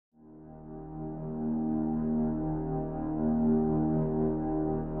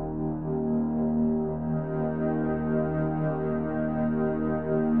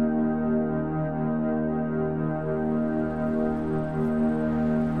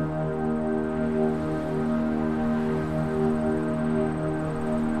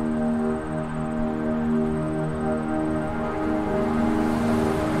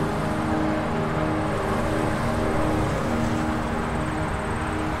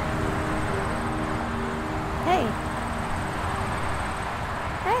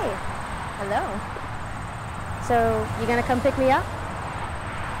Hello. So, you gonna come pick me up?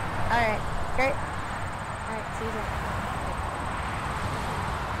 Alright, great. Alright, see you then.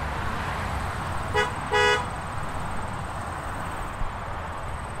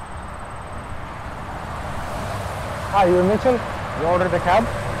 Hi, you're Mitchell? You ordered a cab?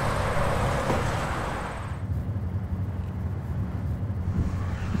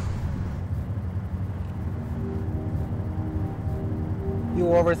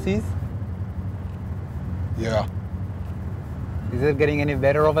 You overseas? Yeah. Is it getting any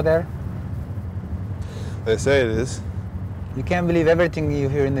better over there? They say it is. You can't believe everything you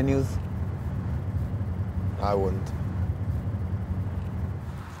hear in the news. I wouldn't.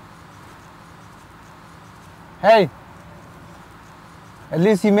 Hey! At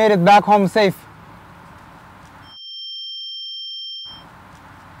least you made it back home safe.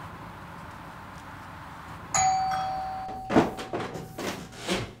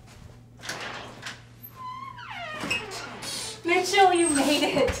 Mitchell, you made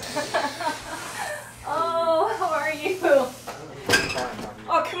it! Oh, how are you?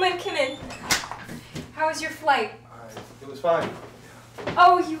 Oh, come in. How was your flight? It was fine.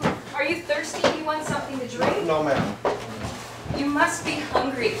 Oh, are you thirsty? You want something to drink? No, ma'am. You must be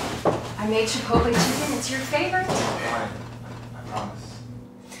hungry. I made Chipotle chicken. It's your favorite. Fine. I promise.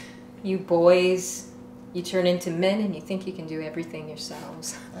 You boys, you turn into men and you think you can do everything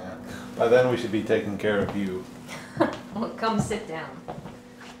yourselves. Yeah. By then we should be taking care of you. Well, come sit down.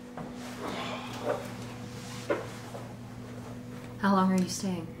 How long are you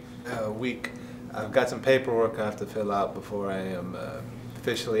staying? A week. I've got some paperwork I have to fill out before I am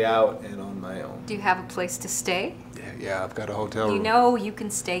officially out and on my own. Do you have a place to stay? Yeah, I've got a hotel room. You know you can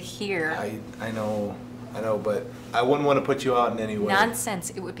stay here. I know, but I wouldn't want to put you out in any way. Nonsense.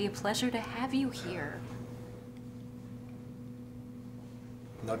 It would be a pleasure to have you here.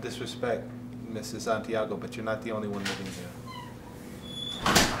 No disrespect, Mrs. Santiago, but you're not the only one living here.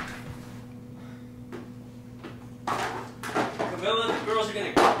 Camilla, the girls are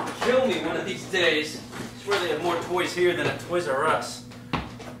gonna kill me one of these days. I swear they have more toys here than at Toys R Us.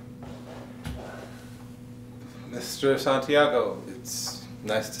 Mr. Santiago, it's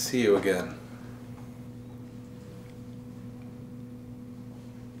nice to see you again.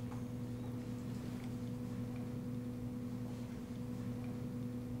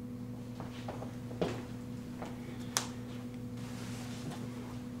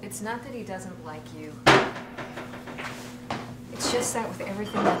 It's not that he doesn't like you. It's just that with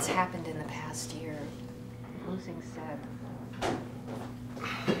everything that's happened in the past year, losing Seb,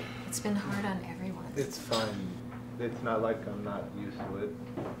 it's been hard on everyone. It's fine. It's not like I'm not used to it.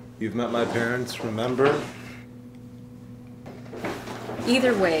 You've met my parents, remember?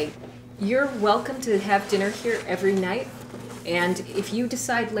 Either way, you're welcome to have dinner here every night, and if you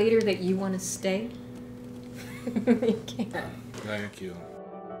decide later that you want to stay, you can. Thank you.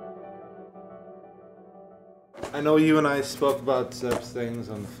 I know you and I spoke about Seb's things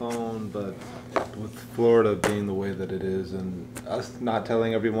on the phone, but with Florida being the way that it is and us not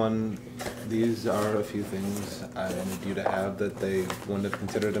telling everyone, these are a few things I wanted you to have that they wouldn't have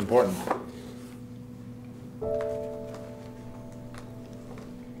considered important.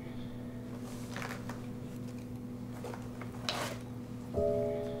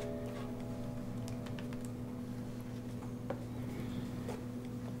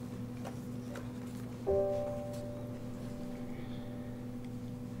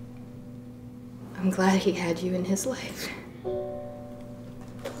 I'm glad he had you in his life.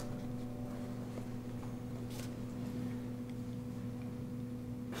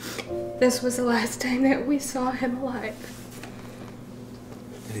 This was the last time that we saw him alive.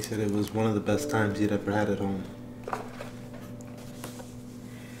 And he said it was one of the best times he'd ever had at home.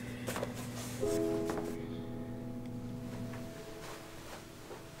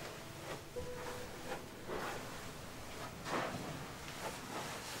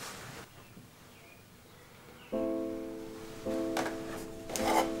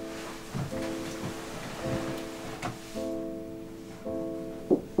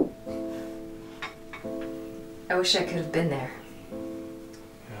 I wish I could have been there.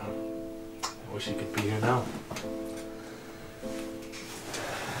 Yeah. I wish he could be here now.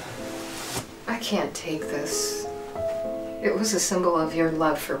 I can't take this. It was a symbol of your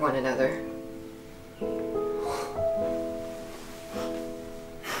love for one another.